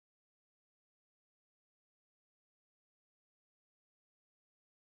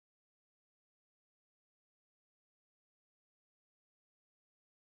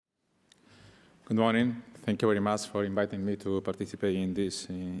Good morning. Thank you very much for inviting me to participate in this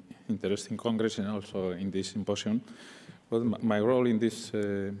interesting Congress and also in this symposium. Well, my role in this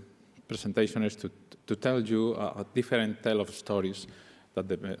presentation is to tell you a different tale of stories that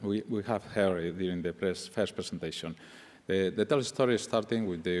we have heard during the first presentation. The tell story is starting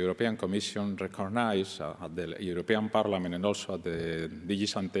with the European Commission recognized at the European Parliament and also at the DG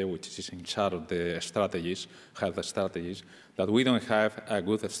Santé, which is in charge of the strategies, health strategies, that we don't have a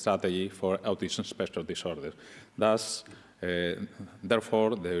good strategy for autism spectrum disorder. Thus,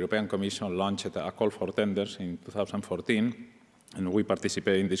 therefore, the European Commission launched a call for tenders in 2014, and we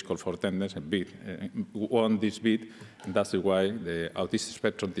participated in this call for tenders and won this bid, and that's why the autism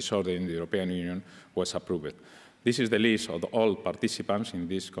spectrum disorder in the European Union was approved. This is the list of all participants in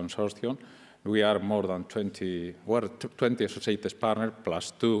this consortium. We are more than 20 associated partners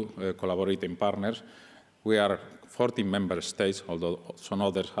plus 2 collaborating partners. We are 14 member states, although some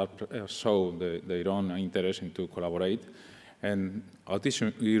others have shown their own interest in to collaborate. And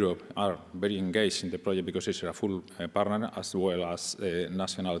Autism-Europe are very engaged in the project because it's a full partner as well as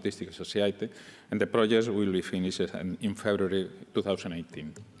National Autistic Society. And the project will be finished in February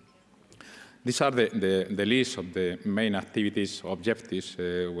 2018. These are the list of the main activities, objectives,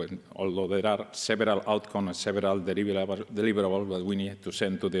 although there are several outcomes and several deliverables that we need to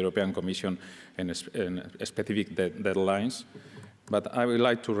send to the European Commission in specific deadlines. But I would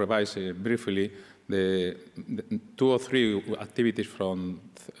like to revise briefly the 2 or 3 activities from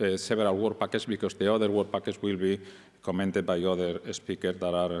several work packages, because the other work packages will be commented by other speakers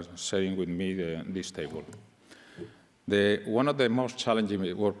that are sharing with me this table. One of the most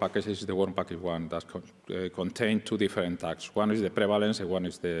challenging work packages is the work package 1 that contains 2 different tasks. One is the prevalence and one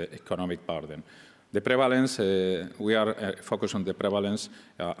is the economic burden. The prevalence, we are focused on the prevalence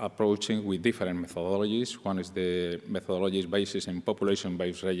approaching with different methodologies. One is the methodology based in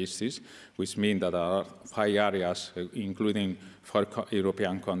population-based registries, which means that there are 5 areas, including 4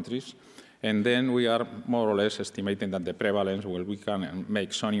 European countries. And then we are more or less estimating that the prevalence, well, we can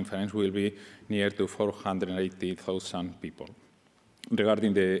make some inference, will be near to 480,000 people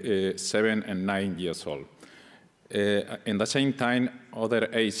regarding the 7 and 9 years old. At the same time, other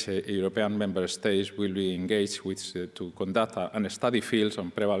 8 European member states will be engaged with, to conduct a study fields on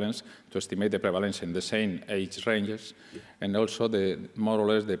prevalence to estimate the prevalence in the same age ranges. And also, more or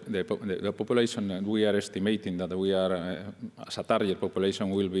less, the population that we are estimating that we are, as a target population,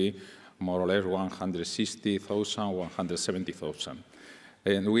 will be more or less 160,000, 170,000.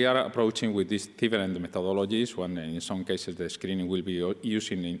 And we are approaching with these different methodologies. One, in some cases, the screening will be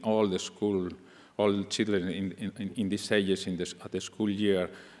using in all the school, all children in these ages at the school year,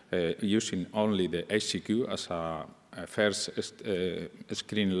 using only the HCQ as a first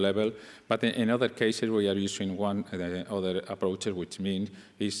screening level. But in other cases, we are using other approaches, which means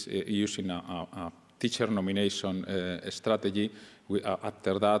is using a teacher nomination strategy.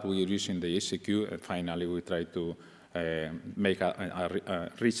 After that, we are using the HCQ, and finally, we try to make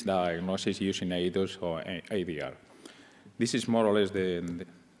a rich diagnosis using ADOS or ADR. This is more or less the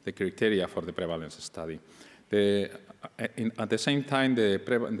criteria for the prevalence study. At the same time,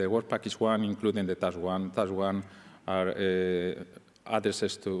 the work package 1, including the task 1, are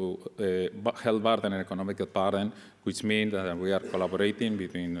addresses to health burden and economic burden, which means that we are collaborating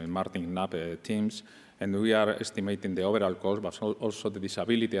between Martin Knapp teams, and we are estimating the overall cost, but also the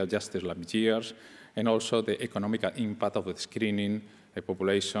disability adjusted life years, and also the economic impact of the screening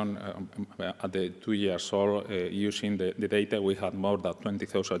population at the 2 years old. Using the data, we had more than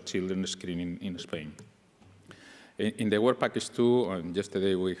 20,000 children screening in Spain. In the work package 2,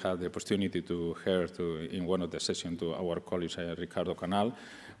 yesterday we had the opportunity to hear in one of the sessions to our colleague Ricardo Canal.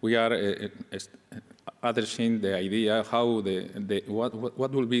 We are addressing the idea how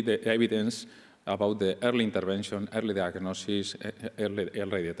what will be the evidence about the early intervention, early diagnosis,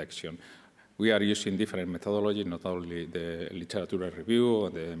 early detection. We are using different methodologies, not only the literature review,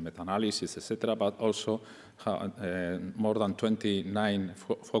 the meta-analysis, etc., but also more than 29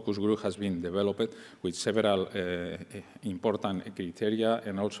 focus groups has been developed with several important criteria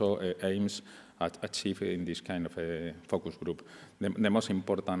and also aims achieved in this kind of a focus group. The most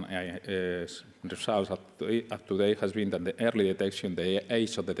important results up to date has been that the early detection, the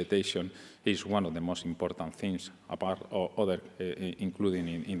age of the detection, is one of the most important things, apart of other, including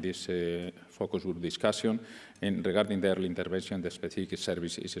in this focus group discussion. And regarding the early intervention, the specific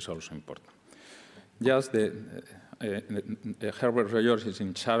service is also important. Just Herbert Rogers is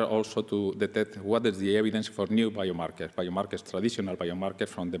in charge also to detect what is the evidence for new biomarkers, traditional biomarkers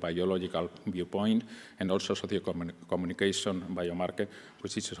from the biological viewpoint, and also socio-communication biomarker,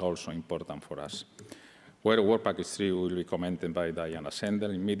 which is also important for us. where Work Package 3 will be commented by Diana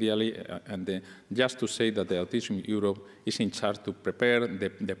Schendel immediately. Just to say that the Autism Europe is in charge to prepare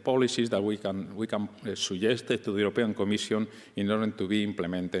the policies that we can suggest to the European Commission in order to be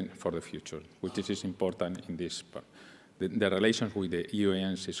implemented for the future, which is important in this part. The relations with the EU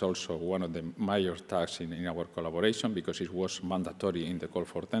AIMS is also one of the major tasks in our collaboration because it was mandatory in the call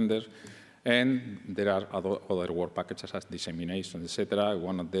for tenders. And there are other work packages as dissemination, etc.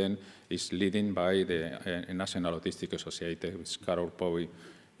 One of them is leading by the National Autistic Association, which Carol Powey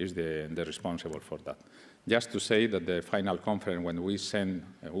is the responsible for that. Just to say that the final conference, when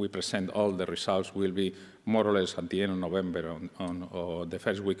we present all the results, will be more or less at the end of November or the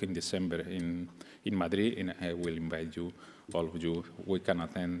first week in December in Madrid, and I will invite you, all of you, we can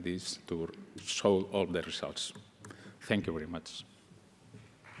attend this to show all the results. Thank you very much.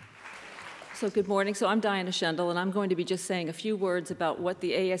 So good morning. So I'm Diana Schendel, and I'm going to be just saying a few words about what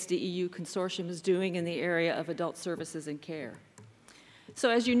the ASDEU consortium is doing in the area of adult services and care. So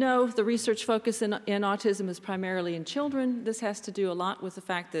as you know, the research focus in autism is primarily in children. This has to do a lot with the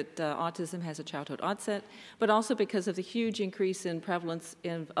fact that autism has a childhood onset, but also because of the huge increase in prevalence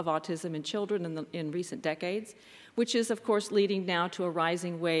of autism in children in recent decades, which is, of course, leading now to a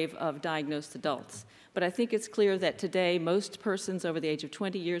rising wave of diagnosed adults. But I think it's clear that today most persons over the age of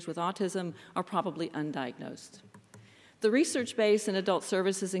 20 years with autism are probably undiagnosed. The research base in adult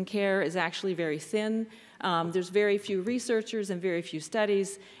services and care is actually very thin. There's very few researchers and very few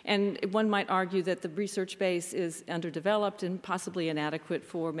studies, and one might argue that the research base is underdeveloped and possibly inadequate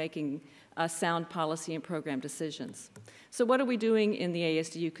for making sound policy and program decisions. So what are we doing in the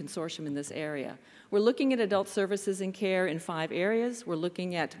ASDEU consortium in this area? We're looking at adult services and care in 5 areas. We're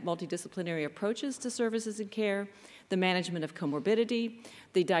looking at multidisciplinary approaches to services and care, the management of comorbidity,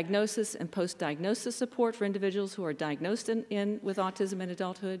 the diagnosis and post-diagnosis support for individuals who are diagnosed with autism in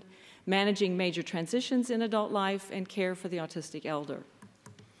adulthood, managing major transitions in adult life, and care for the autistic elder.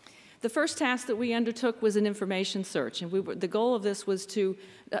 The first task that we undertook was an information search, and the goal of this was to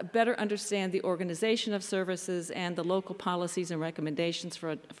better understand the organization of services and the local policies and recommendations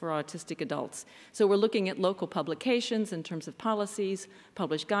for autistic adults. So we're looking at local publications in terms of policies,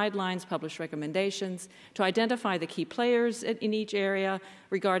 published guidelines, published recommendations, to identify the key players in each area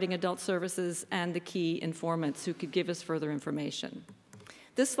regarding adult services and the key informants who could give us further information.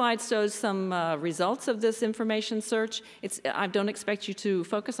 This slide shows some results of this information search. I don't expect you to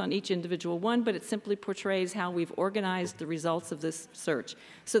focus on each individual one, but it simply portrays how we've organized the results of this search.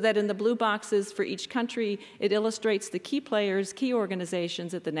 So that in the blue boxes for each country, it illustrates the key players, key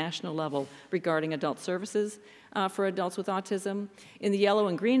organizations at the national level regarding adult services for adults with autism. In the yellow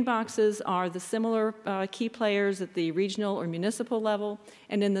and green boxes are the similar key players at the regional or municipal level,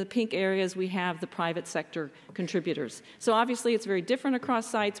 and in the pink areas we have the private sector contributors. So obviously it's very different across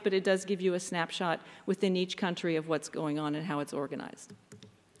sites, but it does give you a snapshot within each country of what's going on and how it's organized.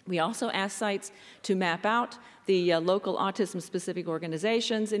 We also asked sites to map out the local autism-specific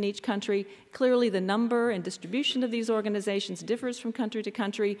organizations in each country. Clearly, the number and distribution of these organizations differs from country to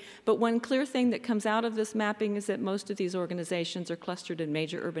country, but one clear thing that comes out of this mapping is that most of these organizations are clustered in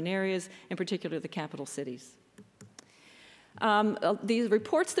major urban areas, in particular the capital cities. These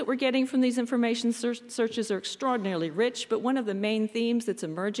reports that we're getting from these information searches are extraordinarily rich, but one of the main themes that's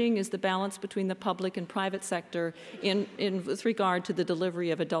emerging is the balance between the public and private sector with regard to the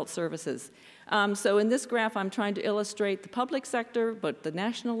delivery of adult services. So in this graph, I'm trying to illustrate the public sector, but the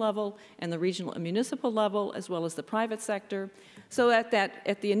national level and the regional and municipal level, as well as the private sector. So at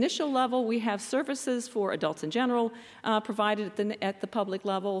the initial level, we have services for adults in general provided at the public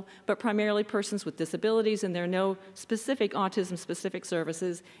level, but primarily persons with disabilities, and there are no specific autism-specific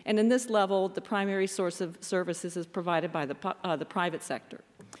services. And in this level, the primary source of services is provided by the private sector.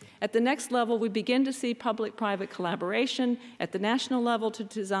 At the next level, we begin to see public-private collaboration at the national level to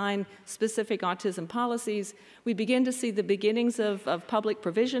design specific autism policies. We begin to see the beginnings of public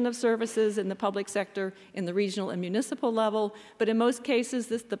provision of services in the public sector in the regional and municipal level, but in most cases,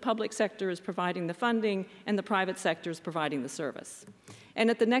 the public sector is providing the funding and the private sector is providing the service.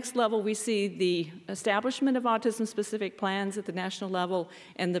 And at the next level, we see the establishment of autism-specific plans at the national level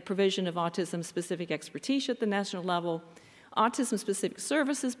and the provision of autism-specific expertise at the national level. Autism-specific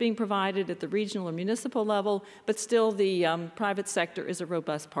services being provided at the regional or municipal level, but still the private sector is a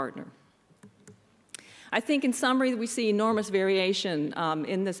robust partner. I think in summary, we see enormous variation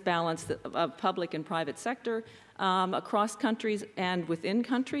in this balance of public and private sector across countries and within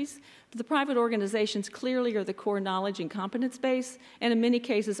countries. The private organizations clearly are the core knowledge and competence base, and in many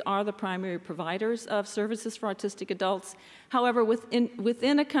cases are the primary providers of services for autistic adults. However,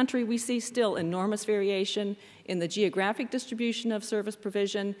 within a country, we see still enormous variation in the geographic distribution of service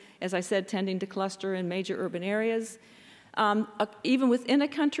provision, as I said, tending to cluster in major urban areas. Even within a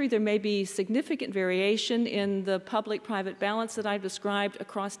country, there may be significant variation in the public-private balance that I've described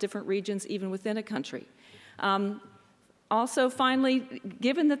across different regions, even within a country. Also, finally,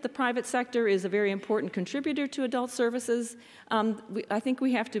 given that the private sector is a very important contributor to adult services, I think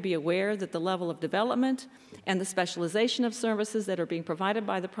we have to be aware that the level of development and the specialization of services that are being provided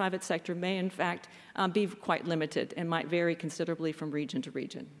by the private sector may, in fact, be quite limited and might vary considerably from region to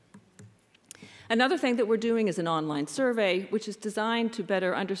region. Another thing that we're doing is an online survey, which is designed to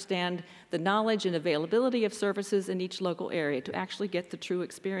better understand the knowledge and availability of services in each local area, to actually get the true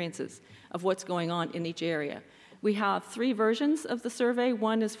experiences of what's going on in each area. We have 3 versions of the survey.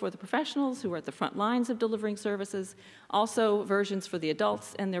 One is for the professionals who are at the front lines of delivering services, also versions for the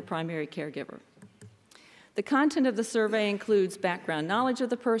adults and their primary caregiver. The content of the survey includes background knowledge of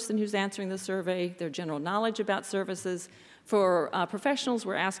the person who's answering the survey, their general knowledge about services. For professionals,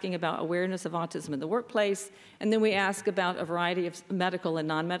 we're asking about awareness of autism in the workplace, and then we ask about a variety of medical and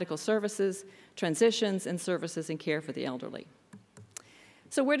non-medical services, transitions, and services and care for the elderly.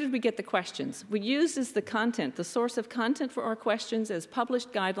 So where did we get the questions? We used as the content, the source of content for our questions, as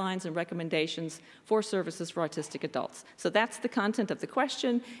published guidelines and recommendations for services for autistic adults. So that's the content of the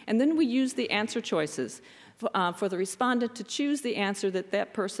question, and then we use the answer choices for the respondent to choose the answer that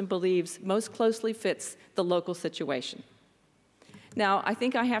that person believes most closely fits the local situation. Now, I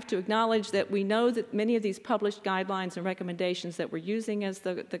think I have to acknowledge that we know that many of these published guidelines and recommendations that we're using as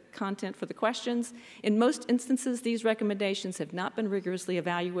the content for the questions, in most instances, these recommendations have not been rigorously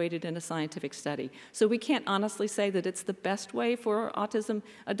evaluated in a scientific study. So we can't honestly say that it's the best way for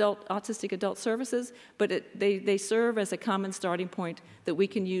autistic adult services, but they serve as a common starting point that we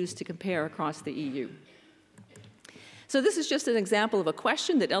can use to compare across the EU. So this is just an example of a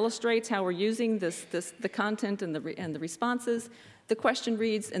question that illustrates how we're using the content and the responses. The question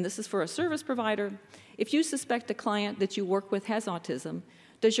reads, and this is for a service provider, if you suspect a client that you work with has autism,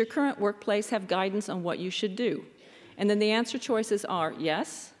 does your current workplace have guidance on what you should do? And then the answer choices are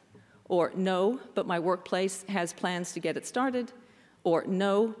yes, or no, but my workplace has plans to get it started, or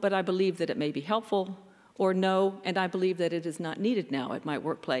no, but I believe that it may be helpful, or no, and I believe that it is not needed now at my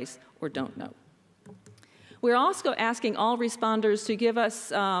workplace, or don't know. We're also asking all responders to give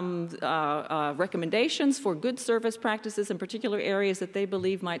us recommendations for good service practices in particular areas that they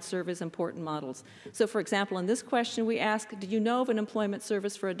believe might serve as important models. So for example, in this question we ask, do you know of an employment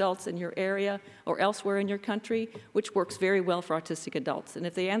service for adults in your area or elsewhere in your country which works very well for autistic adults? And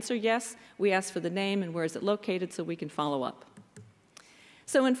if they answer yes, we ask for the name and where is it located so we can follow up.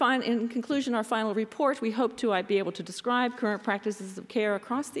 So in conclusion, our final report, we hope to be able to describe current practices of care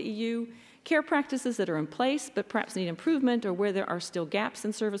across the EU, care practices that are in place but perhaps need improvement or where there are still gaps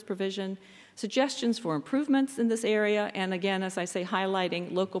in service provision, suggestions for improvements in this area, and again, as I say,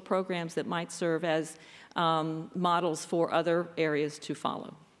 highlighting local programs that might serve as models for other areas to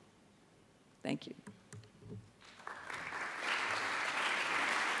follow. Thank you.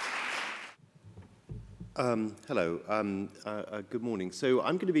 Hello, good morning. So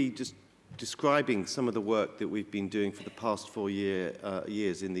I'm going to be just describing some of the work that we've been doing for the past 4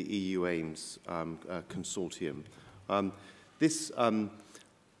 years in the EU AIMS consortium. This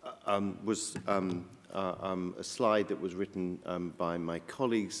was a slide that was written by my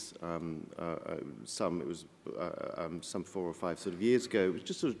colleagues. It was some 4 or 5 sort of years ago. It was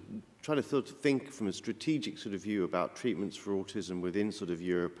just sort of trying to think from a strategic sort of view about treatments for autism within sort of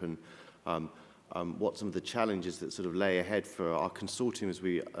Europe and what some of the challenges that sort of lay ahead for our consortium as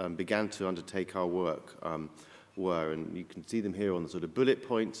we began to undertake our work were. And you can see them here on the sort of bullet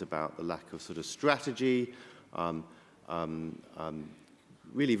points about the lack of sort of strategy,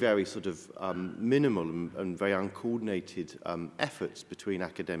 really very sort of minimal and very uncoordinated efforts between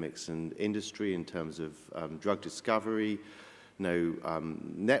academics and industry in terms of drug discovery, no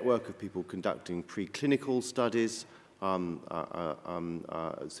network of people conducting preclinical studies,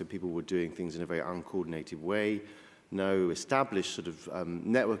 so people were doing things in a very uncoordinated way. No established sort of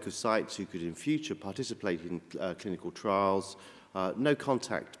network of sites who could in future participate in clinical trials. No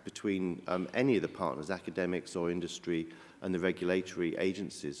contact between any of the partners, academics or industry, and the regulatory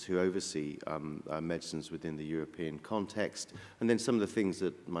agencies who oversee medicines within the European context. And then some of the things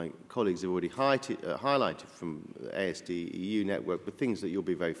that my colleagues have already highlighted from the ASDEU network, but things that you'll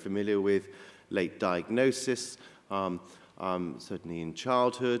be very familiar with. late diagnosis, certainly in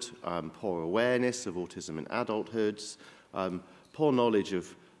childhood, poor awareness of autism in adulthoods, poor knowledge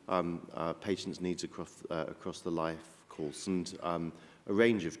of patients' needs across the life course, and a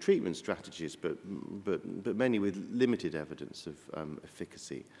range of treatment strategies, but many with limited evidence of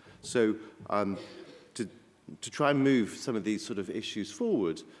efficacy. So to try and move some of these sort of issues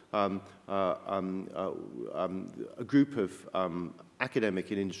forward, a group of academic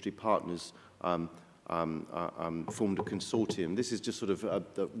and industry partners formed a consortium. This is just sort of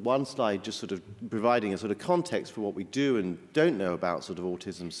one slide, just sort of providing a sort of context for what we do and don't know about sort of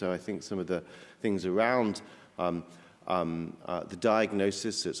autism. So I think some of the things around the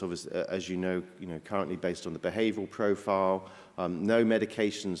diagnosis, it's obviously, as you know, currently based on the behavioral profile, no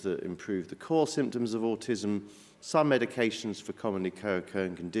medications that improve the core symptoms of autism, some medications for commonly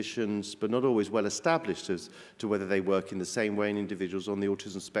co-occurring conditions, but not always well established as to whether they work in the same way in individuals on the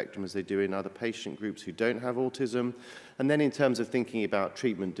autism spectrum as they do in other patient groups who don't have autism. And then in terms of thinking about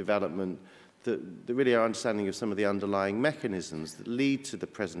treatment development, that really our understanding of some of the underlying mechanisms that lead to the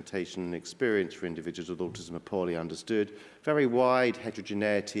presentation and experience for individuals with autism are poorly understood. Very wide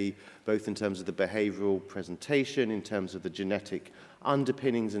heterogeneity, both in terms of the behavioral presentation, in terms of the genetic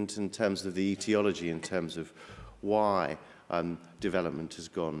underpinnings, and in terms of the etiology, in terms of why development has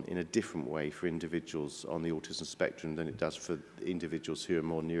gone in a different way for individuals on the autism spectrum than it does for individuals who are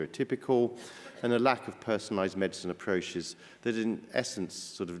more neurotypical, and a lack of personalized medicine approaches that in essence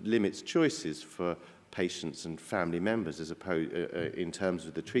sort of limits choices for patients and family members as opposed in terms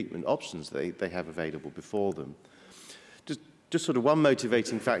of the treatment options they have available before them. Just sort of one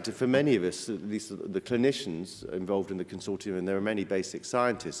motivating factor for many of us, at least the clinicians involved in the consortium, and there are many basic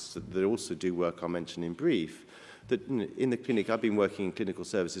scientists that also do work I'll mention in brief, that in the clinic, I've been working in clinical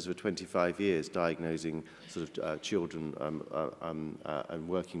services for 25 years, diagnosing sort of children and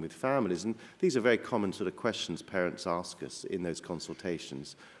working with families. And these are very common sort of questions parents ask us in those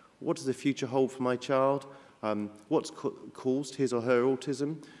consultations. What does the future hold for my child? What's caused his or her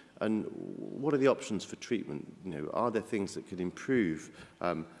autism? And what are the options for treatment? Are there things that could improve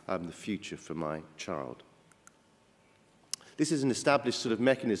the future for my child? This is an established sort of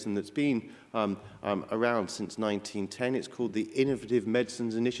mechanism that's been around since 1910. It's called the Innovative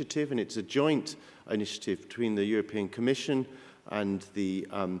Medicines Initiative, and it's a joint initiative between the European Commission and the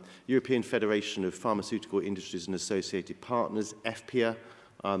European Federation of Pharmaceutical Industries and Associated Partners, EFPIA.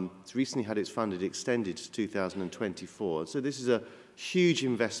 It's recently had its funding extended to 2024. So this is a huge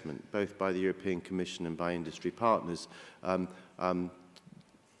investment, both by the European Commission and by industry partners,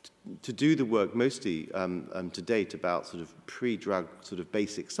 to do the work mostly to date about sort of pre-drug sort of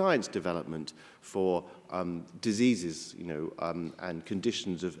basic science development for diseases, and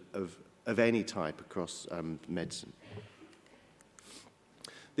conditions of any type across medicine.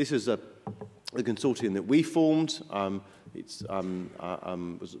 This is a consortium that we formed. It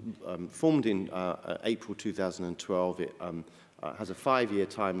was formed in April 2012. It has a 5-year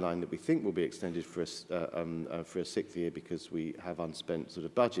timeline that we think will be extended for a 6th year because we have unspent sort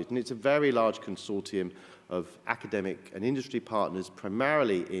of budget. And it's a very large consortium of academic and industry partners,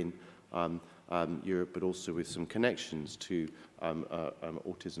 primarily in Europe, but also with some connections to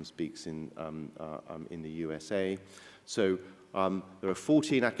Autism Speaks in the USA. So there are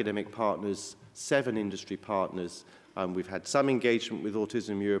 14 academic partners, 7 industry partners. We've had some engagement with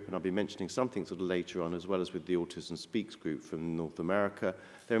Autism Europe, and I'll be mentioning something sort of later on, as well as with the Autism Speaks group from North America.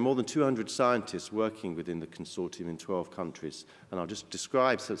 There are more than 200 scientists working within the consortium in 12 countries, and I'll just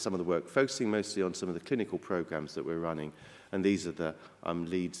describe some of the work, focusing mostly on some of the clinical programs that we're running, and these are the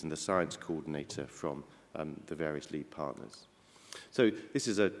leads and the science coordinator from the various lead partners. So this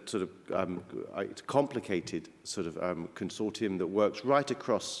is a sort of it's a complicated sort of consortium that works right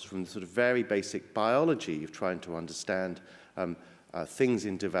across from the sort of very basic biology of trying to understand things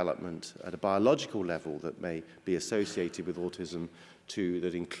in development at a biological level that may be associated with autism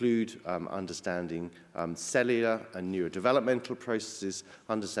that include understanding cellular and neurodevelopmental processes,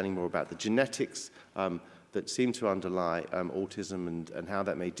 understanding more about the genetics that seem to underlie autism and how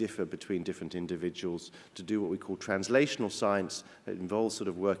that may differ between different individuals, to do what we call translational science. It involves sort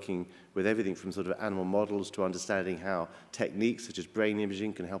of working with everything from sort of animal models to understanding how techniques such as brain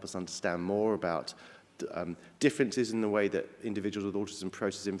imaging can help us understand more about differences in the way that individuals with autism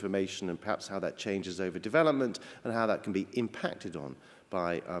process information, and perhaps how that changes over development and how that can be impacted on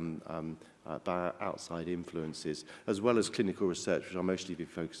by outside influences, as well as clinical research, which I'll mostly be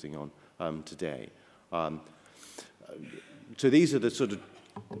focusing on today. So these are the sort of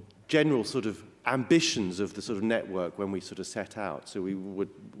general sort of ambitions of the sort of network when we sort of set out. So we were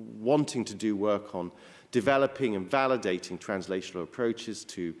wanting to do work on developing and validating translational approaches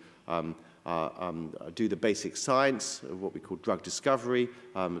to do the basic science of what we call drug discovery,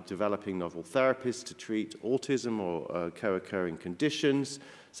 developing novel therapies to treat autism or co-occurring conditions,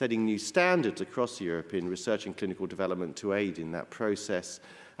 setting new standards across Europe in research and clinical development to aid in that process,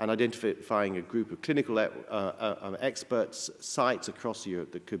 and identifying a group of clinical experts, sites across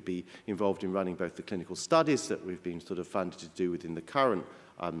Europe that could be involved in running both the clinical studies that we've been sort of funded to do within the current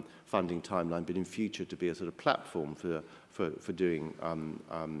funding timeline, but in future to be a sort of platform for doing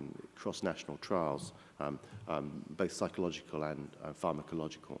cross-national trials, both psychological and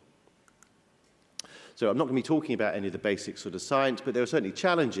pharmacological. So I'm not going to be talking about any of the basic sort of science, but there are certainly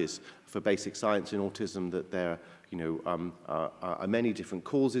challenges for basic science in autism, that there are many different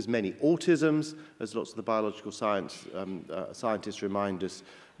causes, many autisms, as lots of the biological science scientists remind us.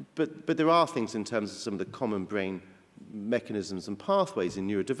 But there are things in terms of some of the common brain mechanisms and pathways in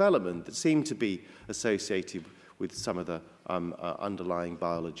neurodevelopment that seem to be associated with some of the underlying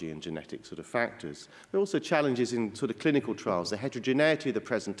biology and genetic sort of factors. There are also challenges in sort of clinical trials, the heterogeneity of the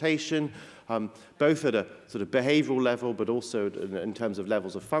presentation, both at a sort of behavioral level, but also in terms of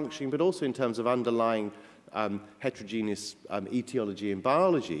levels of functioning, but also in terms of underlying heterogeneous etiology in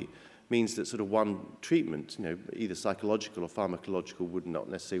biology, means that sort of one treatment, either psychological or pharmacological, would not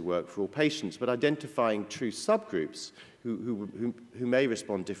necessarily work for all patients, but identifying true subgroups who may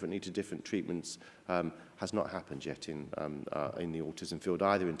respond differently to different treatments has not happened yet in the autism field,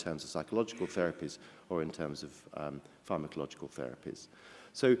 either in terms of psychological therapies or in terms of pharmacological therapies.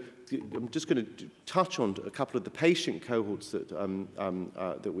 So I'm just going to touch on a couple of the patient cohorts that,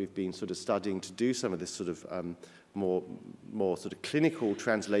 that we've been sort of studying to do some of this sort of more sort of clinical,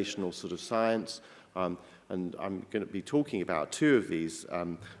 translational sort of science. And I'm going to be talking about two of these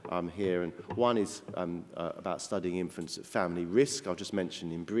here. And one is about studying infants at family risk. I'll just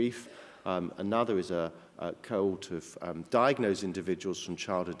mention in brief. Another is a cohort of diagnosed individuals from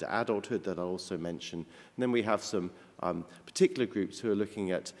childhood to adulthood that I'll also mention. And then we have some particular groups who are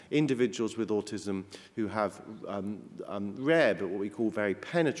looking at individuals with autism who have rare but what we call very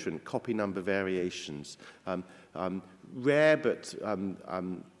penetrant copy number variations. Rare but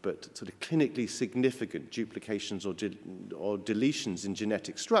sort of clinically significant duplications or deletions in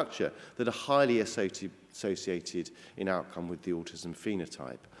genetic structure that are highly associated in outcome with the autism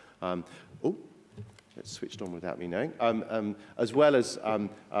phenotype. It's switched on without me knowing, as well as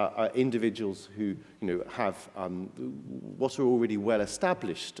individuals who have what are already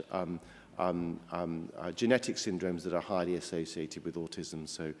well-established genetic syndromes that are highly associated with autism.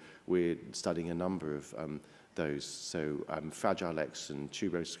 So we're studying a number of those. So Fragile X and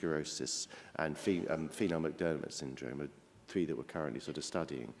tuberosclerosis and Phelan-McDermott syndrome are three that we're currently sort of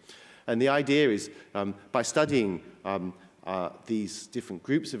studying. And the idea is by studying these different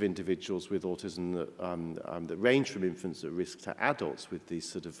groups of individuals with autism that range from infants at risk to adults with these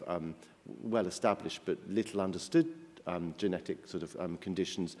sort of well-established but little understood genetic sort of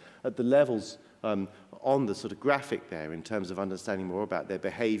conditions at the levels on the sort of graphic there in terms of understanding more about their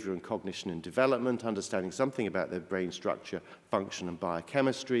behavior and cognition and development, understanding something about their brain structure, function and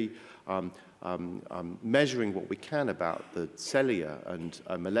biochemistry, measuring what we can about the cellular and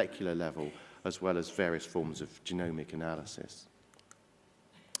molecular level, as well as various forms of genomic analysis.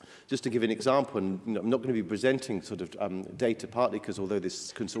 Just to give an example, and I'm not going to be presenting sort of data partly because although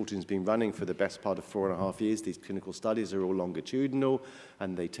this consortium has been running for the best part of 4.5 years, these clinical studies are all longitudinal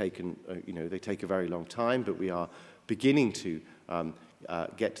and they take a very long time, but we are beginning to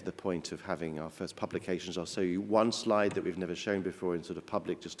get to the point of having our first publications. I'll show you one slide that we've never shown before in sort of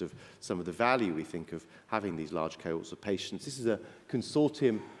public, just of some of the value we think of having these large cohorts of patients. This is a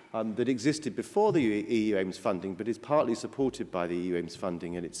consortium that existed before the EU AIMS funding, but is partly supported by the EU AIMS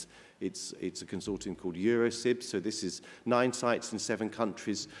funding, and it's a consortium called EuroSIB. So this is 9 sites in 7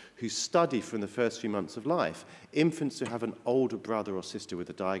 countries who study from the first few months of life infants who have an older brother or sister with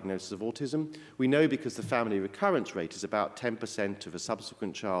a diagnosis of autism. We know because the family recurrence rate is about 10% of a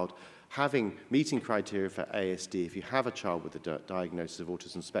subsequent child meeting criteria for ASD if you have a child with a diagnosis of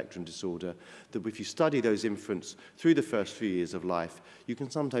autism spectrum disorder, that if you study those infants through the first few years of life, you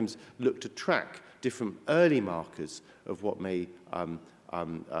can sometimes look to track different early markers of what may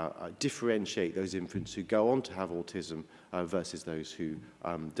differentiate those infants who go on to have autism versus those who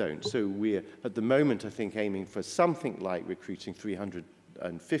don't. So we're, at the moment, I think, aiming for something like recruiting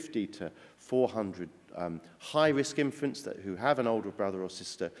 350 to 400 high-risk infants who have an older brother or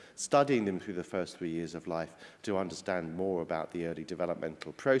sister, studying them through the first 3 years of life to understand more about the early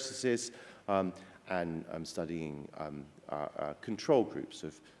developmental processes, and studying control groups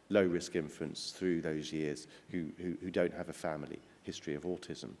of low-risk infants through those years who don't have a family history of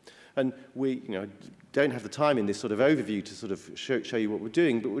autism. And we don't have the time in this sort of overview to sort of show you what we're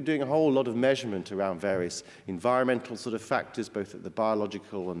doing, but we're doing a whole lot of measurement around various environmental sort of factors, both at the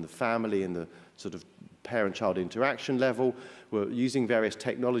biological and the family and the sort of parent-child interaction level. We're using various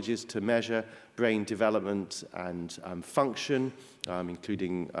technologies to measure brain development and function,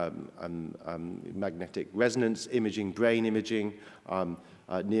 including magnetic resonance imaging, brain imaging,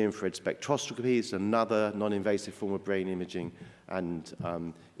 near-infrared spectroscopy is another non-invasive form of brain imaging, and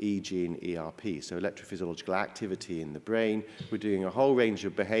EEG and ERP, so electrophysiological activity in the brain. We're doing a whole range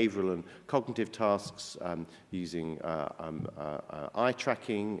of behavioral and cognitive tasks using eye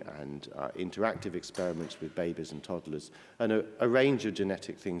tracking and interactive experiments with babies and toddlers, and a range of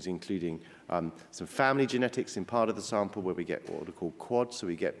genetic things, including some family genetics in part of the sample where we get what are called quads, so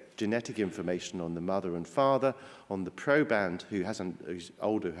we get genetic information on the mother and father, on the proband who's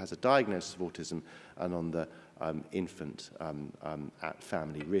older, who has a diagnosis of autism, and on the infant at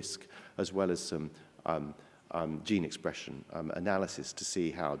family risk, as well as some gene expression analysis to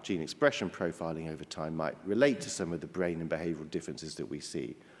see how gene expression profiling over time might relate to some of the brain and behavioral differences that we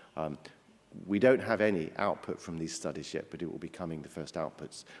see. We don't have any output from these studies yet, but it will be coming, the first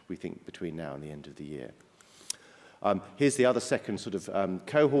outputs, we think, between now and the end of the year. Here's the other second sort of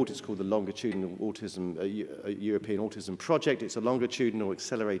cohort. It's called the Longitudinal Autism, European Autism Project. It's a longitudinal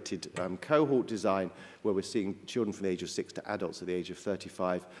accelerated cohort design where we're seeing children from the age of 6 to adults at the age of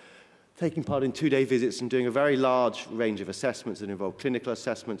 35, taking part in 2-day visits and doing a very large range of assessments that involve clinical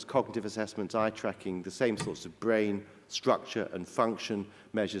assessments, cognitive assessments, eye tracking, the same sorts of brain structure and function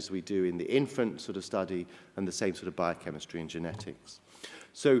measures we do in the infant sort of study, and the same sort of biochemistry and genetics.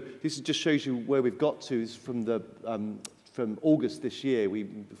 So this just shows you where we've got to from August this year. We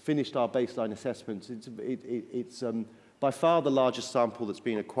finished our baseline assessments. It's by far the largest sample that's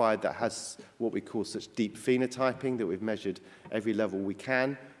been acquired that has what we call such deep phenotyping, that we've measured every level we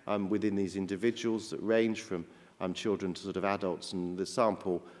can within these individuals that range from children to sort of adults, and the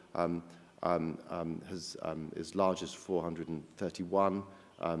sample is as large as 431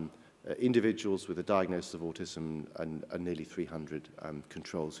 individuals with a diagnosis of autism and nearly 300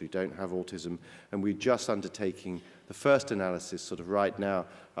 controls who don't have autism. And we're just undertaking the first analysis sort of right now.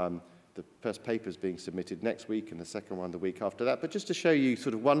 The first paper is being submitted next week and the second one the week after that. But just to show you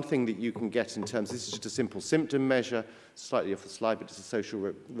sort of one thing that you can get in terms, this is just a simple symptom measure, slightly off the slide, but it's a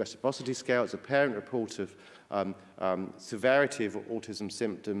social reciprocity scale. It's a parent report of severity of autism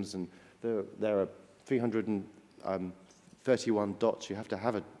symptoms, and there are 331 dots. You have to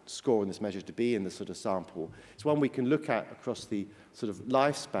have a score in this measure to be in the sort of sample. It's one we can look at across the sort of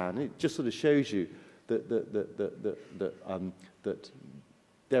lifespan. It just sort of shows you that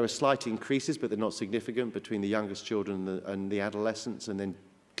there are slight increases, but they're not significant, between the youngest children and the adolescents, and then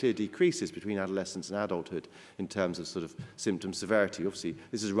clear decreases between adolescence and adulthood in terms of sort of symptom severity. Obviously,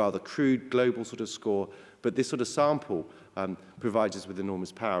 this is a rather crude global sort of score, but this sort of sample provides us with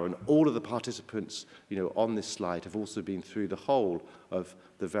enormous power. And all of the participants, on this slide have also been through the whole of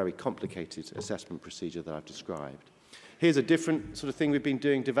the very complicated assessment procedure that I've described. Here's a different sort of thing we've been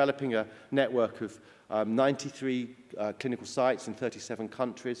doing, developing a network of 93 clinical sites in 37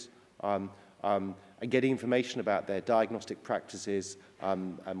 countries, and getting information about their diagnostic practices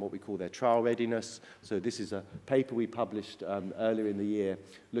and what we call their trial readiness. So this is a paper we published earlier in the year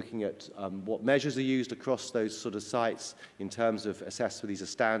looking at what measures are used across those sort of sites in terms of these are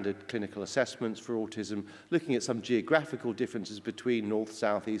standard clinical assessments for autism, looking at some geographical differences between north,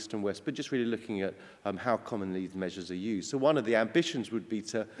 south, east and west, but just really looking at how commonly these measures are used. So one of the ambitions would be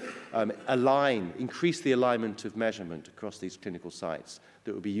to increase the alignment of measurement across these clinical sites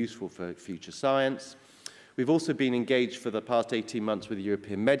that would be useful for future science. We've also been engaged for the past 18 months with the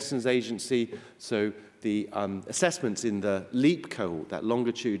European Medicines Agency. So the assessments in the LEAP cohort, that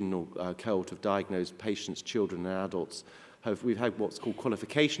longitudinal cohort of diagnosed patients, children and adults, we've had what's called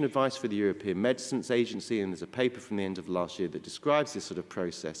qualification advice for the European Medicines Agency, and there's a paper from the end of last year that describes this sort of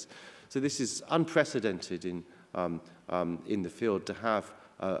process. So this is unprecedented in the field to have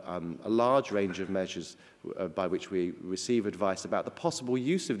a large range of measures by which we receive advice about the possible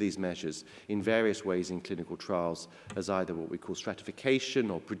use of these measures in various ways in clinical trials as either what we call stratification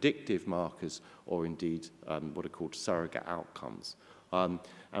or predictive markers, or indeed what are called surrogate outcomes. And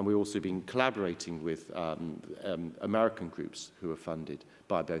we've also been collaborating with American groups who are funded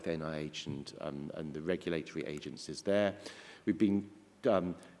by both NIH and the regulatory agencies there. We've been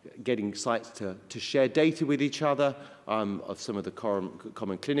getting sites to share data with each other of some of the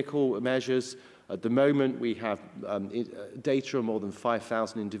common clinical measures. At the moment, we have data on more than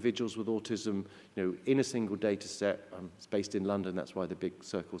 5,000 individuals with autism, in a single data set. It's based in London, that's why the big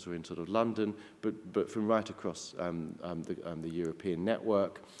circles are in sort of London, but from right across the European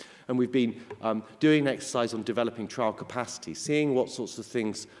network. And we've been doing an exercise on developing trial capacity, seeing what sorts of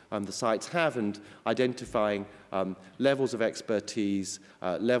things the sites have and identifying levels of expertise,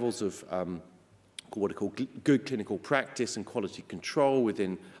 levels of what are called good clinical practice and quality control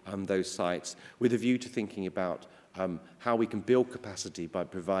within those sites, with a view to thinking about how we can build capacity by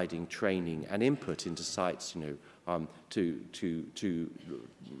providing training and input into sites, to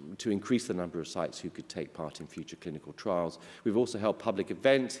increase the number of sites who could take part in future clinical trials. We've also held public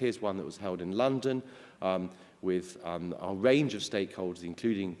events. Here's one that was held in London with a range of stakeholders,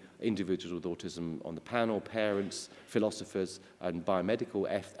 including individuals with autism on the panel, parents, philosophers, and biomedical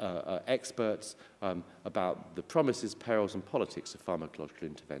experts about the promises, perils, and politics of pharmacological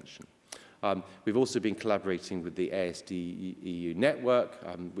intervention. We've also been collaborating with the ASDEU EU network,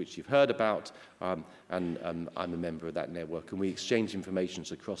 which you've heard about, and I'm a member of that network, and we exchange information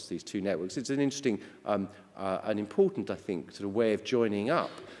across these two networks. It's an interesting and important, I think, sort of way of joining up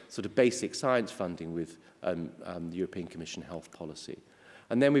sort of basic science funding with the European Commission health policy.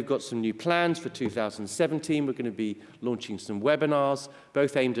 And then we've got some new plans for 2017. We're going to be launching some webinars,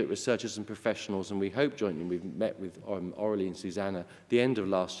 both aimed at researchers and professionals, and we hope jointly, we've met with Aurélie and Zsuzsanna at the end of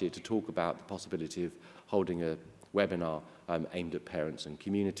last year to talk about the possibility of holding a webinar aimed at parents and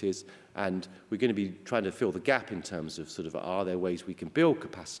communities. And we're going to be trying to fill the gap in terms of sort of, are there ways we can build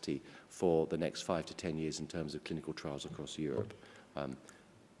capacity for the next 5 to 10 years in terms of clinical trials across Europe.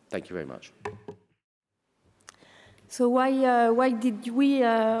 Thank you very much. So why did we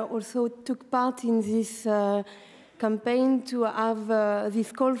also took part in this campaign to have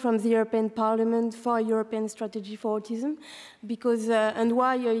this call from the European Parliament for a European strategy for autism? Because, and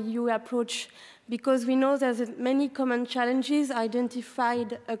why you approach? Because we know there's many common challenges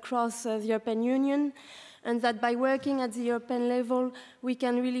identified across the European Union, and that by working at the European level, we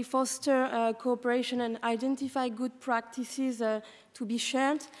can really foster cooperation and identify good practices to be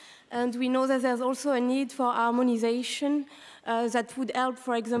shared. And we know that there's also a need for harmonization that would help,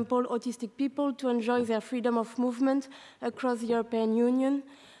 for example, autistic people to enjoy their freedom of movement across the European Union,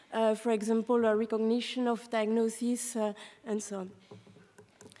 for example, a recognition of diagnosis and so on.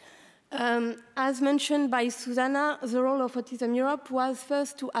 As mentioned by Zsuzsanna, the role of Autism Europe was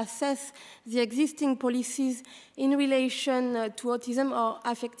first to assess the existing policies in relation to autism or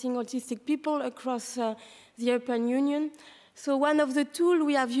affecting autistic people across the European Union. So one of the tools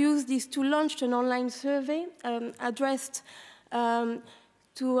we have used is to launch an online survey addressed to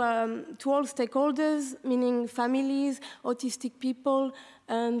all stakeholders, meaning families, autistic people,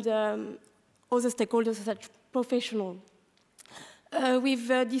 and other stakeholders such as professionals. We've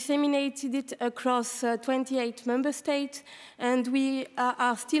disseminated it across 28 member states, and we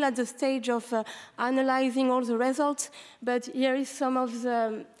are still at the stage of analyzing all the results, but here is some of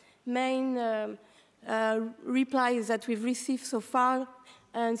the main replies that we've received so far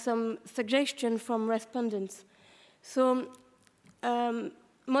and some suggestions from respondents. So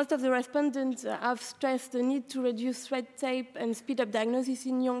most of the respondents have stressed the need to reduce red tape and speed up diagnosis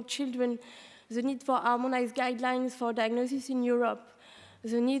in young children, the need for harmonized guidelines for diagnosis in Europe,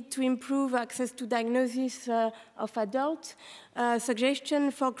 the need to improve access to diagnosis of adults,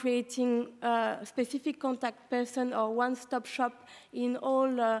 suggestion for creating a specific contact person or one-stop shop in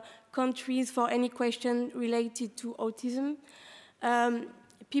all countries for any question related to autism.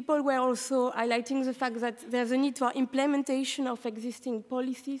 People were also highlighting the fact that there's a need for implementation of existing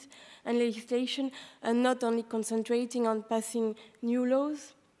policies and legislation and not only concentrating on passing new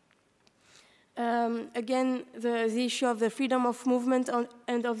laws. Again, the issue of the freedom of movement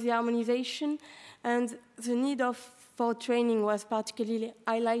and of the harmonization and the need for training was particularly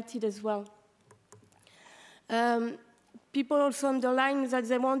highlighted as well. People also underline that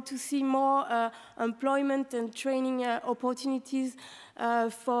they want to see more employment and training opportunities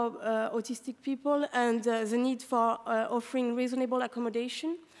for autistic people and the need for offering reasonable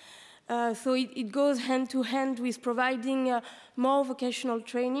accommodation. So it goes hand to hand with providing more vocational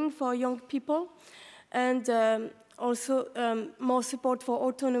training for young people and also more support for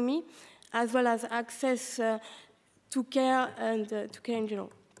autonomy, as well as access to care and to care in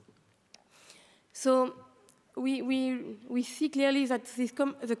general. So we see clearly that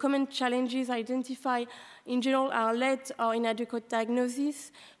the common challenges identified in general are late or inadequate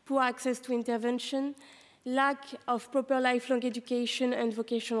diagnosis, poor access to intervention, lack of proper lifelong education and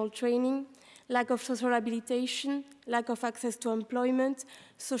vocational training, lack of social rehabilitation, lack of access to employment,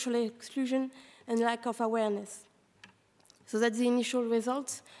 social exclusion, and lack of awareness. So that's the initial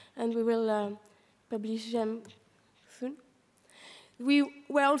results, and we will publish them soon. We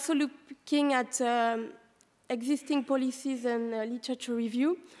were also looking at existing policies and literature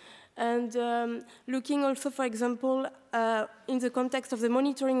review, and looking also, for example, in the context of the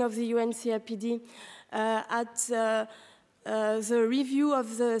monitoring of the UN CRPD, at the review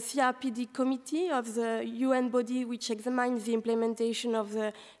of the CRPD committee of the UN body which examines the implementation of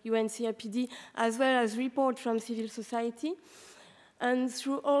the UN CRPD, as well as report from civil society. And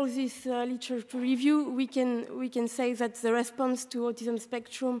through all this literature review, we can say that the response to autism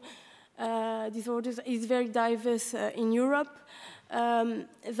spectrum disorders is very diverse in Europe.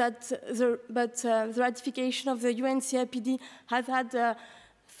 But the ratification of the UN CRPD has had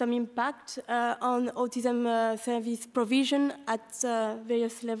some impact on autism service provision at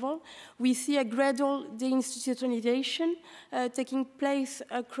various levels. We see a gradual deinstitutionalization taking place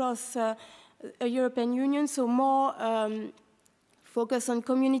across the European Union, so more focus on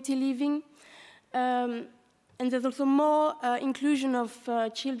community living. And there's also more inclusion of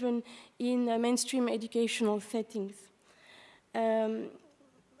children in mainstream educational settings.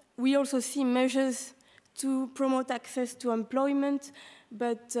 We also see measures to promote access to employment,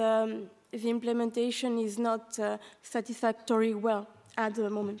 but the implementation is not satisfactory well at the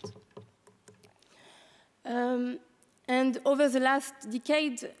moment. And over the last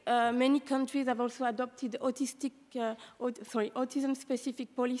decade, many countries have also adopted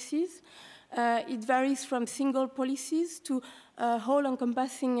autism-specific policies. It varies from single policies to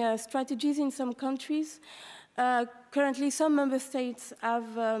whole-encompassing strategies in some countries. Currently, some member states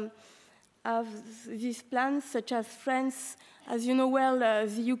have these plans, such as France, as you know well,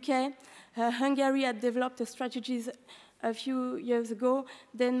 the UK. Hungary had developed strategies a few years ago.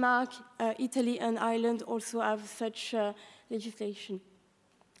 Denmark, Italy, and Ireland also have such legislation.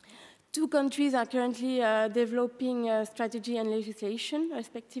 2 countries are currently developing strategy and legislation,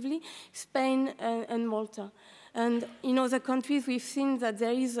 respectively, Spain and Malta. And in other countries, we've seen that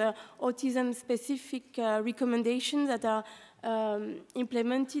there is autism-specific recommendations that are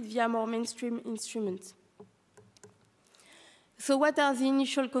implemented via more mainstream instruments. So what are the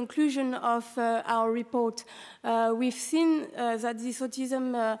initial conclusions of our report? We've seen that this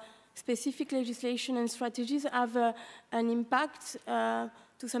autism-specific legislation and strategies have an impact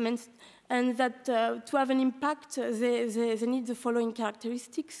to some extent, and that to have an impact, they need the following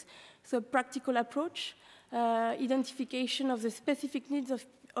characteristics. So practical approach, identification of the specific needs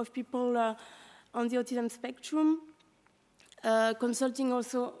of people on the autism spectrum, consulting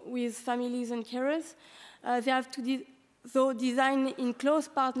also with families and carers. They have to design in close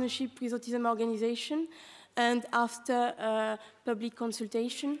partnership with autism organization and after public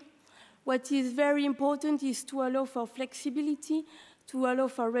consultation. What is very important is to allow for flexibility, to allow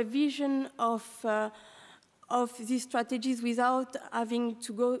for revision of these strategies without having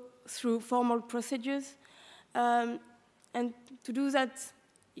to go through formal procedures. And to do that,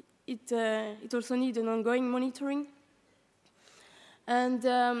 it also needs an ongoing monitoring. And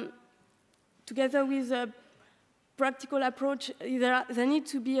together with a practical approach, there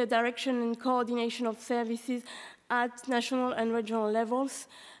needs to be a direction and coordination of services at national and regional levels.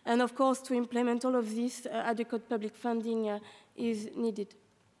 And of course, to implement all of this, adequate public funding is needed.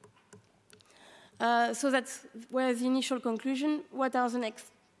 So that's where the initial conclusion. What are the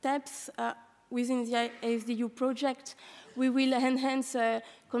next steps? Within the ASDEU project, we will enhance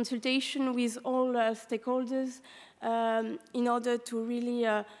consultation with all stakeholders in order to really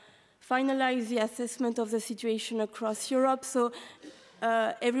finalize the assessment of the situation across Europe. So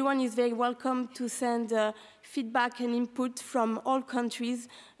everyone is very welcome to send feedback and input from all countries.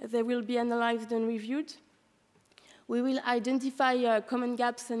 They will be analyzed and reviewed. We will identify common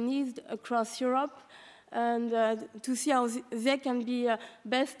gaps and needs across Europe, and to see how they can be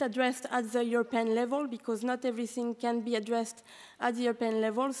best addressed at the European level, because not everything can be addressed at the European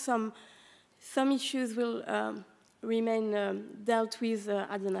level. Some issues will remain dealt with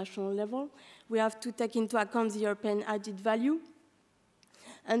at the national level. We have to take into account the European added value.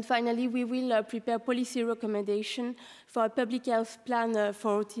 And finally, we will prepare policy recommendation for a public health plan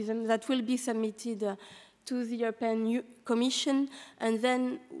for autism that will be submitted to the European Commission, and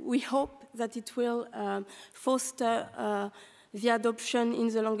then we hope that it will foster the adoption in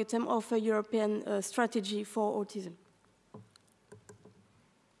the longer term of a European strategy for autism.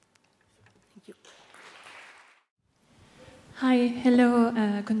 Thank you. Hi, hello,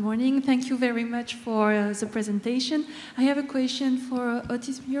 good morning. Thank you very much for the presentation. I have a question for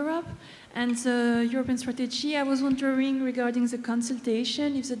Autism Europe and the European strategy. I was wondering regarding the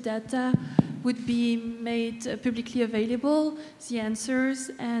consultation, if the data would be made publicly available, the answers,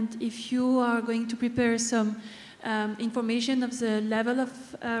 and if you are going to prepare some information of the level of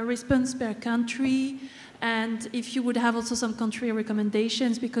response per country, and if you would have also some country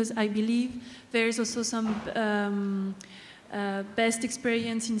recommendations, because I believe there is also some best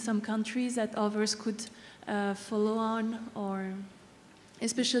experience in some countries that others could follow on, or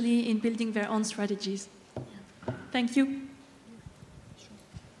especially in building their own strategies. Thank you.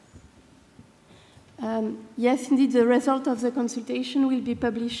 Yes, indeed, the result of the consultation will be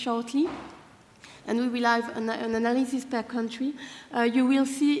published shortly, and we will have an analysis per country. You will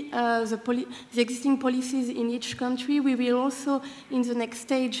see the existing policies in each country. We will also, in the next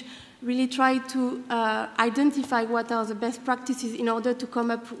stage, really try to identify what are the best practices in order to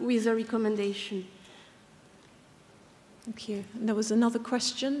come up with a recommendation. Thank you. And there was another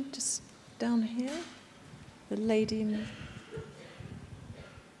question just down here. The lady in the...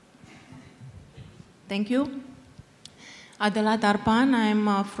 Thank you. Adela Tarpan,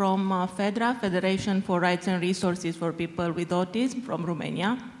 I'm from FEDRA, Federation for Rights and Resources for People with Autism, from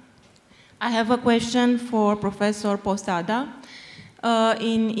Romania. I have a question for Professor Posada.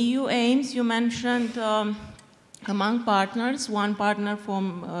 In EU AIMS, you mentioned among partners, one partner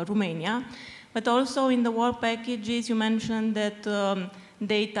from Romania, but also in the work packages, you mentioned that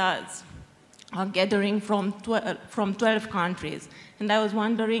data are gathering from 12 countries. And I was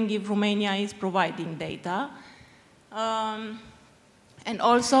wondering if Romania is providing data. And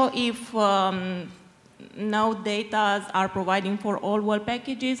also if no data are providing for all work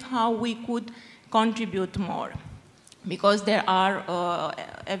packages, how we could contribute more. Because there are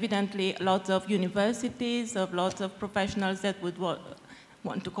evidently lots of universities, lots of professionals that would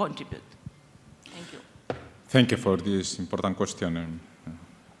want to contribute. Thank you. Thank you for this important question,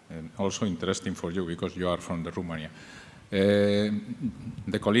 and also interesting for you because you are from the Romania.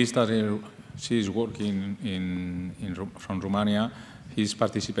 The colleague that she is working from Romania, he's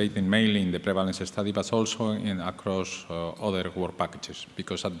participating mainly in the prevalence study, but also across other work packages,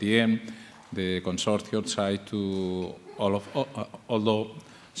 because at the end, the consortium try to, although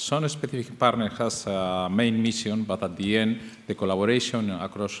some specific partner has a main mission, but at the end, the collaboration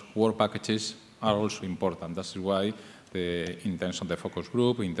across work packages are also important. That's why, in terms of the focus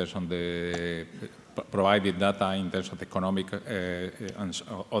group, in terms of the provided data, in terms of economic and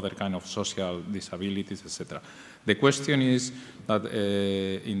other kind of social disabilities, etc. The question is that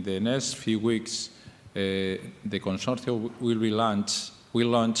in the next few weeks, the consortium will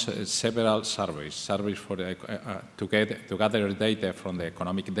launch several surveys for to gather data from the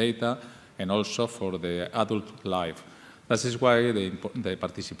economic data and also for the adult life. That is why the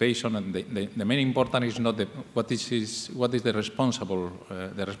participation and the main important is not what is the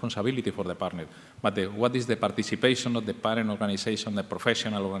responsibility for the partner, but what is the participation of the parent organization, the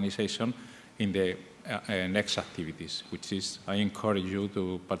professional organization in the next activities, which is I encourage you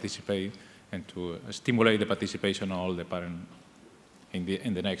to participate and to stimulate the participation of all the parents in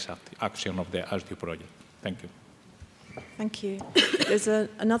the next action of the ASDEU project. Thank you. Thank you. There's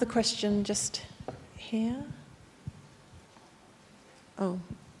another question just here. Oh,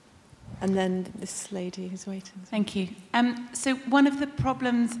 and then this lady who's waiting. Thank you. So one of the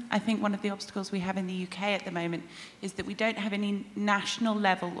problems, I think one of the obstacles we have in the UK at the moment is that we don't have any national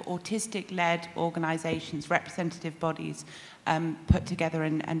level autistic-led organisations, representative bodies put together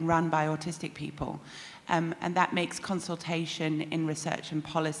and run by autistic people. And that makes consultation in research and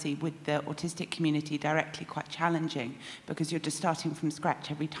policy with the autistic community directly quite challenging because you're just starting from scratch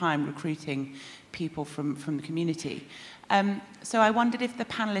every time recruiting people from the community. So I wondered if the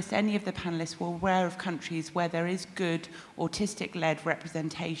panelists, any of the panelists, were aware of countries where there is good autistic-led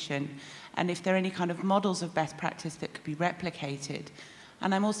representation and if there are any kind of models of best practice that could be replicated.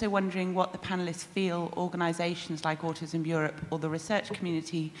 And I'm also wondering what the panelists feel organisations like Autism Europe or the research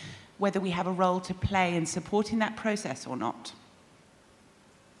community, whether we have a role to play in supporting that process or not.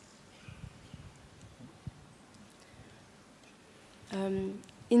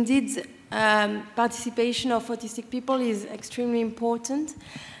 Indeed, participation of autistic people is extremely important.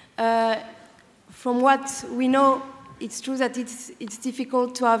 From what we know, it's true that it's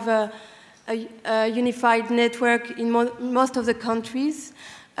difficult to have a unified network in most of the countries.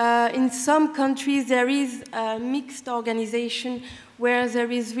 In some countries, there is a mixed organization where there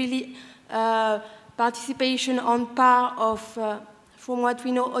is really participation on par of, from what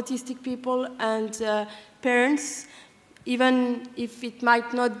we know, autistic people and parents, even if it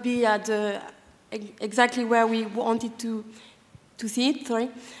might not be at exactly where we wanted to see it, sorry.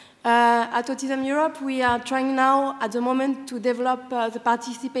 At Autism Europe, we are trying now, at the moment, to develop the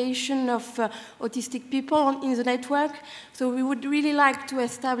participation of autistic people in the network. So we would really like to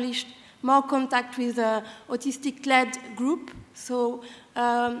establish more contact with the autistic-led group. So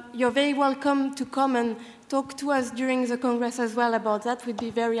you're very welcome to come and talk to us during the Congress as well about that. We'd be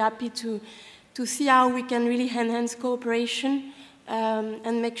very happy to see how we can really enhance cooperation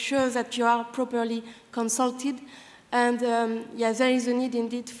and make sure that you are properly consulted. And yeah, there is a need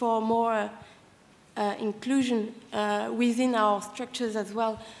indeed for more inclusion within our structures as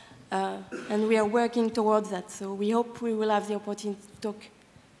well. And we are working towards that. So we hope we will have the opportunity to talk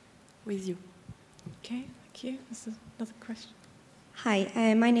with you. Okay, thank you. This is another question.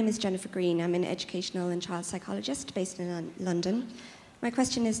 Hi, my name is Jennifer Green. I'm an educational and child psychologist based in London. My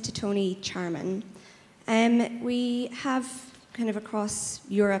question is to Tony Charman. We have kind of across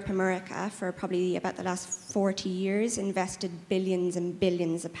Europe, America, for probably about the last 40 years, invested billions and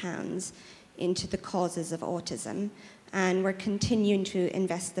billions of pounds into the causes of autism. And we're continuing to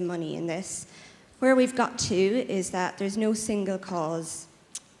invest the money in this. Where we've got to is that there's no single cause,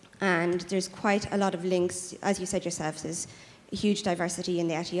 and there's quite a lot of links. As you said yourself, there's a huge diversity in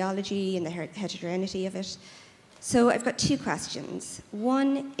the etiology and the heterogeneity of it. So I've got two questions.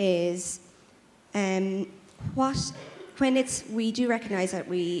 One is, when we do recognize that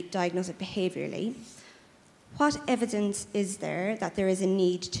we diagnose it behaviorally, what evidence is there that there is a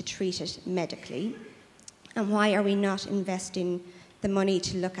need to treat it medically? And why are we not investing the money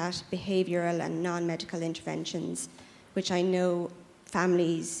to look at behavioral and non-medical interventions, which I know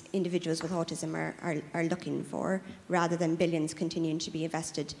families, individuals with autism are looking for, rather than billions continuing to be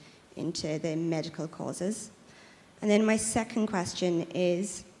invested into the medical causes? And then my second question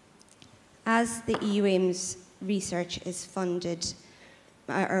is, as the EU AIMS research is funded,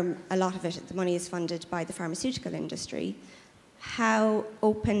 or a lot of it, the money is funded by the pharmaceutical industry, how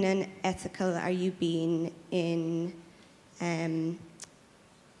open and ethical are you being in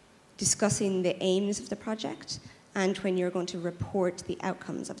discussing the aims of the project and when you're going to report the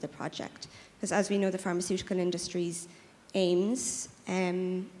outcomes of the project? Because as we know, the pharmaceutical industry's aims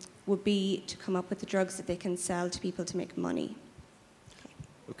would be to come up with the drugs that they can sell to people to make money.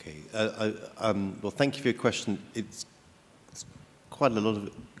 Okay. Well, thank you for your question. It's quite a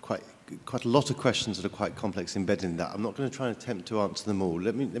lot of questions that are quite complex embedded in that. I'm not going to try and attempt to answer them all.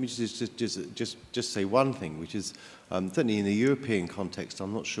 Let me just say one thing, which is certainly in the European context,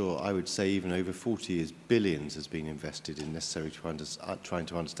 I'm not sure, I would say even over 40 years, billions has been invested in necessary trying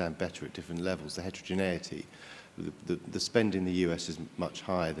to understand better at different levels the heterogeneity. The spend in the US is much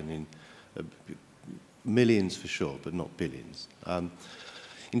higher than in millions for sure, but not billions.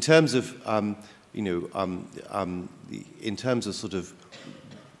 In terms of in terms of sort of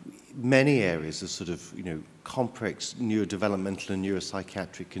many areas of sort of complex neurodevelopmental and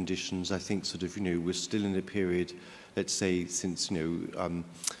neuropsychiatric conditions, I think sort of we're still in a period, let's say, since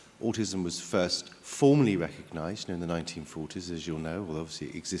autism was first formally recognised in the 1940s, as you'll know, well obviously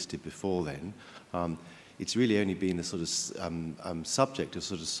it existed before then. It's really only been the sort of subject of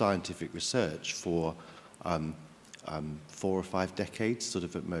sort of scientific research for 4 or 5 decades, sort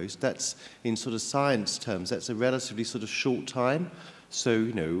of at most. That's, in sort of science terms, that's a relatively sort of short time.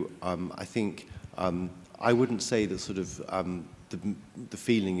 So, I think I wouldn't say that sort of the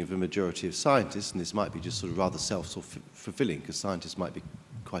feeling of a majority of scientists, and this might be just sort of rather self-fulfilling, because scientists might be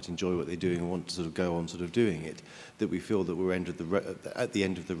quite enjoy what they're doing and want to sort of go on sort of doing it, that we feel that we're at the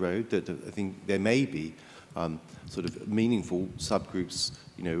end of the road, that I think there may be sort of meaningful subgroups,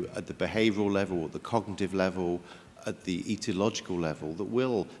 at the behavioral level, at the cognitive level, at the etiological level, that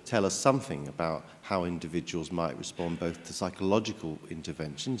will tell us something about how individuals might respond both to psychological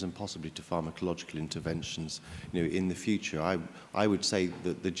interventions and possibly to pharmacological interventions, in the future. I would say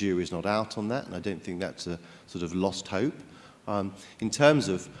that the jury is not out on that, and I don't think that's a sort of lost hope. In terms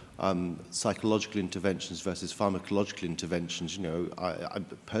of psychological interventions versus pharmacological interventions, I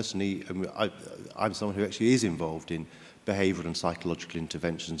personally, I'm someone who actually is involved in behavioural and psychological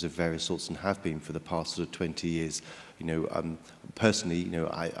interventions of various sorts and have been for the past sort of 20 years. Personally,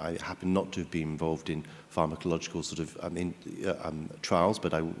 I happen not to have been involved in pharmacological sort of trials,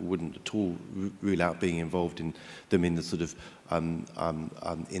 but I wouldn't at all rule out being involved in them in the sort of in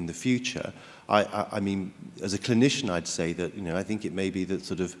the future. I mean, as a clinician, I'd say that I think it may be that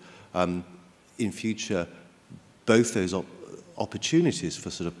sort of in future, both those opportunities for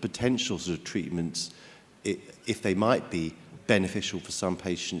sort of potential sort of treatments, if they might be beneficial for some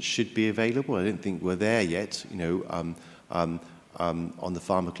patients, should be available. I don't think we're there yet, on the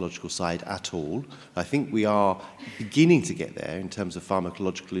pharmacological side at all. I think we are beginning to get there in terms of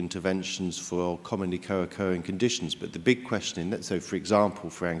pharmacological interventions for commonly co-occurring conditions. But the big question in that, so for example,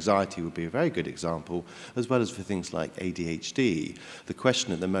 for anxiety would be a very good example, as well as for things like ADHD. The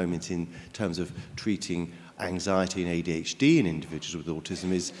question at the moment in terms of treating anxiety and ADHD in individuals with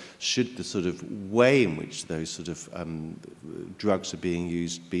autism is, should the sort of way in which those sort of drugs are being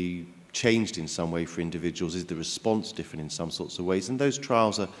used be changed in some way for individuals? Is the response different in some sorts of ways? And those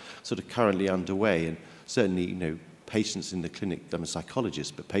trials are sort of currently underway, and certainly, you know, patients in the clinic, I'm a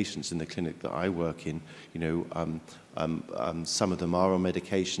psychologist, but patients in the clinic that I work in, you know, some of them are on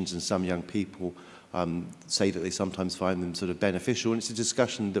medications, and some young people say that they sometimes find them sort of beneficial, and it's a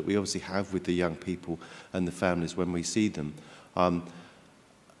discussion that we obviously have with the young people and the families when we see them.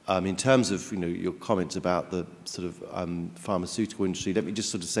 In terms of, you know, your comments about the sort of pharmaceutical industry, let me just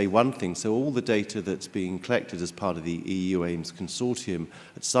sort of say one thing. So all the data that's being collected as part of the EU AIMS consortium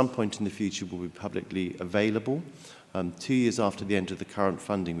at some point in the future will be publicly available. 2 years after the end of the current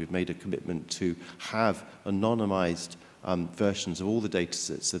funding, we've made a commitment to have anonymized versions of all the data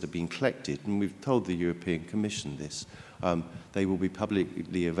sets that are being collected, and we've told the European Commission this. They will be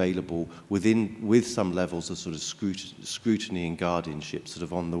publicly available with some levels of sort of scrutiny and guardianship sort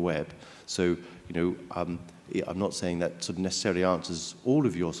of on the web. So, you know, I'm not saying that sort of necessarily answers all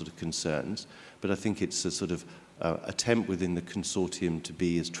of your sort of concerns, but I think it's a sort of attempt within the consortium to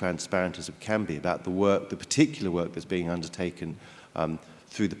be as transparent as it can be about the work, the particular work that's being undertaken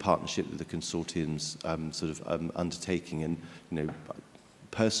through the partnership that the consortium's undertaking. And, you know,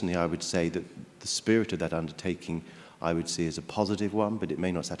 personally, I would say that the spirit of that undertaking I would see as a positive one, but it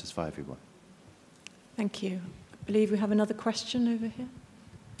may not satisfy everyone. Thank you. I believe we have another question over here.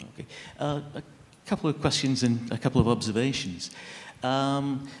 Okay. A couple of questions and a couple of observations.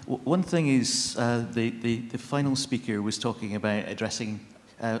 One thing is the final speaker was talking about addressing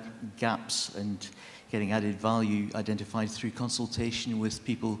gaps and getting added value identified through consultation with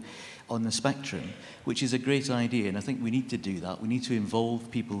people on the spectrum, which is a great idea, and I think we need to do that. We need to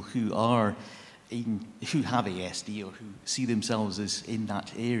involve people who are who have ASD or who see themselves as in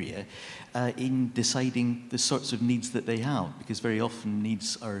that area in deciding the sorts of needs that they have, because very often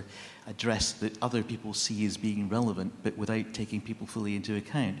needs are addressed that other people see as being relevant, but without taking people fully into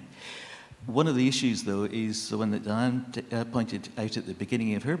account. One of the issues, though, is the one that Diane pointed out at the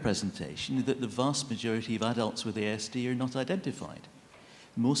beginning of her presentation, that the vast majority of adults with ASD are not identified.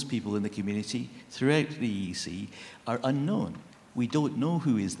 Most people in the community throughout the EEC are unknown. We don't know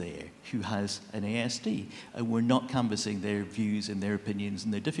who is there, who has an ASD, and we're not canvassing their views and their opinions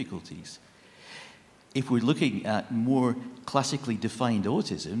and their difficulties. If we're looking at more classically defined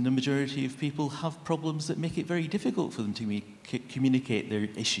autism, the majority of people have problems that make it very difficult for them to communicate their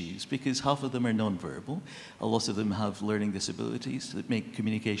issues, because half of them are nonverbal, a lot of them have learning disabilities that make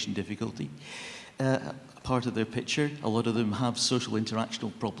communication difficulty. Part of their picture, a lot of them have social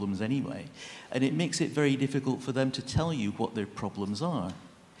interactional problems anyway, and it makes it very difficult for them to tell you what their problems are.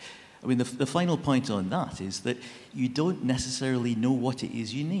 I mean, the final point on that is that you don't necessarily know what it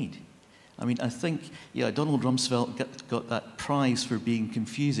is you need. I mean, I think, yeah, Donald Rumsfeld got that prize for being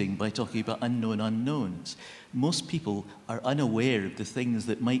confusing by talking about unknown unknowns. Most people are unaware of the things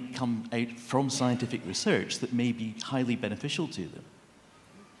that might come out from scientific research that may be highly beneficial to them.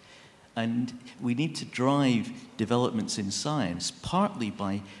 And we need to drive developments in science, partly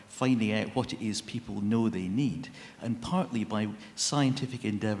by finding out what it is people know they need, and partly by scientific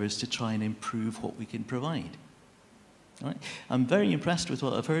endeavors to try and improve what we can provide. All right? I'm very impressed with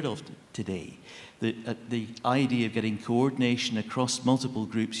what I've heard of today. The idea of getting coordination across multiple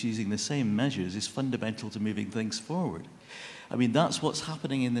groups using the same measures is fundamental to moving things forward. I mean, that's what's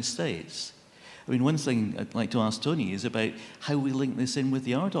happening in the States. I mean, one thing I'd like to ask Tony is about how we link this in with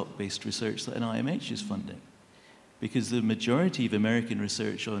the RDoC-based research that NIMH is funding. Because the majority of American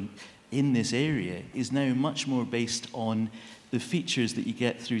research in this area is now much more based on the features that you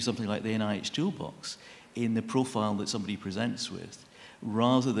get through something like the NIH Toolbox in the profile that somebody presents with,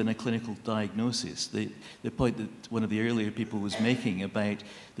 rather than a clinical diagnosis. The point that one of the earlier people was making about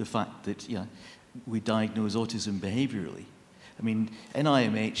the fact that, yeah, we diagnose autism behaviorally. I mean,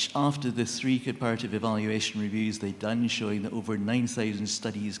 NIMH, after the 3 comparative evaluation reviews they'd done, showing that over 9,000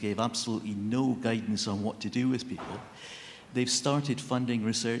 studies gave absolutely no guidance on what to do with people, they've started funding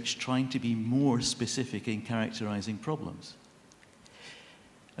research trying to be more specific in characterizing problems.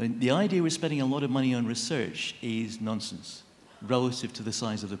 I mean, the idea we're spending a lot of money on research is nonsense relative to the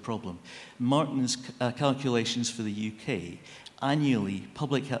size of the problem. Martin's calculations for the UK, annually,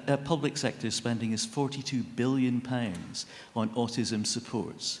 public sector spending is £42 billion on autism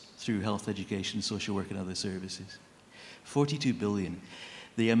supports through health, education, social work and other services. 42 billion.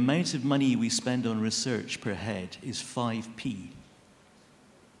 The amount of money we spend on research per head is 5p.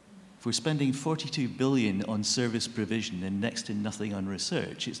 If we're spending 42 billion on service provision and next to nothing on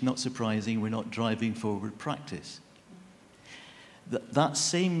research, it's not surprising we're not driving forward practice. That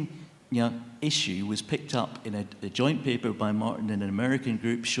same issue was picked up in a joint paper by Martin and an American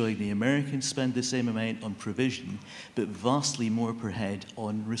group showing the Americans spend the same amount on provision, but vastly more per head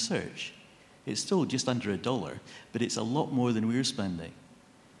on research. It's still just under $1, but it's a lot more than we're spending.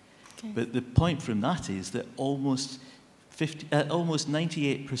 Okay. But the point from that is that almost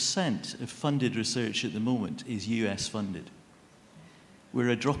 98% of funded research at the moment is US funded. We're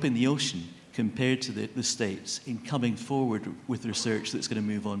a drop in the ocean compared to the States in coming forward with research that's going to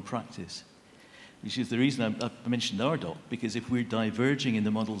move on practice. Which is the reason I mentioned RDoC, because if we're diverging in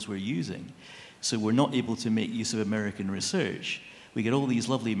the models we're using, so we're not able to make use of American research, we get all these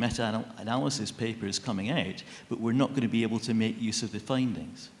lovely meta-analysis papers coming out, but we're not going to be able to make use of the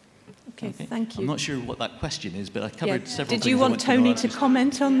findings. Okay, thank you. I'm not sure what that question is, but I covered several things. Did you want Tony to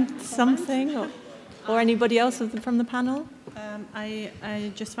comment on something, or anybody else from the panel?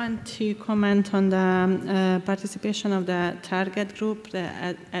 I just want to comment on the participation of the target group,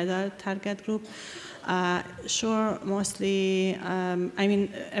 the adult target group. Sure, mostly, I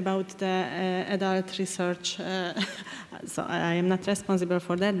mean, about the adult research, so I am not responsible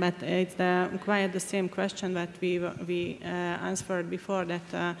for that, but it's quite the same question that we answered before,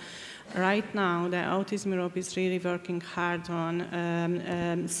 that right now the Autism Europe is really working hard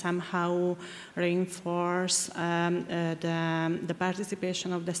on somehow reinforce the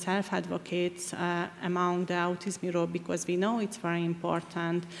participation of the self-advocates among the Autism Europe, because we know it's very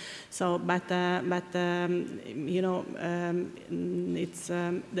important. So, but you know, it's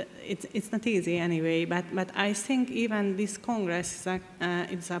not easy anyway. But I think even this Congress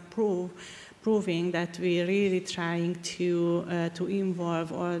is proving that we're really trying to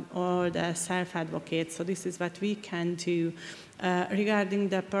involve all the self-advocates. So this is what we can do. Regarding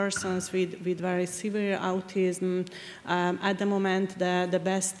the persons with very severe autism, at the moment the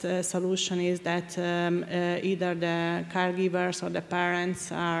best solution is that either the caregivers or the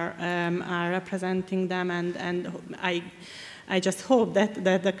parents are representing them, and I just hope that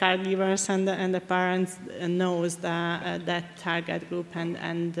the caregivers and the parents knows that target group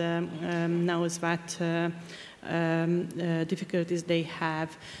and knows what difficulties they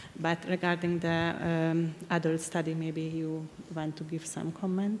have. But regarding the adult study, maybe you want to give some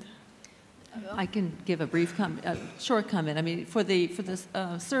comment? I can give a brief short comment. I mean, for the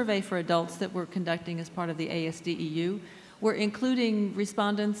survey for adults that we're conducting as part of the ASDEU, we're including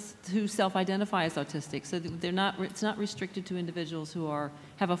respondents who self-identify as autistic, so it's not restricted to individuals who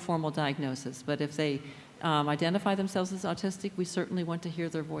have a formal diagnosis. But if they identify themselves as autistic, we certainly want to hear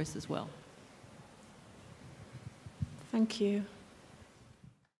their voice as well. Thank you.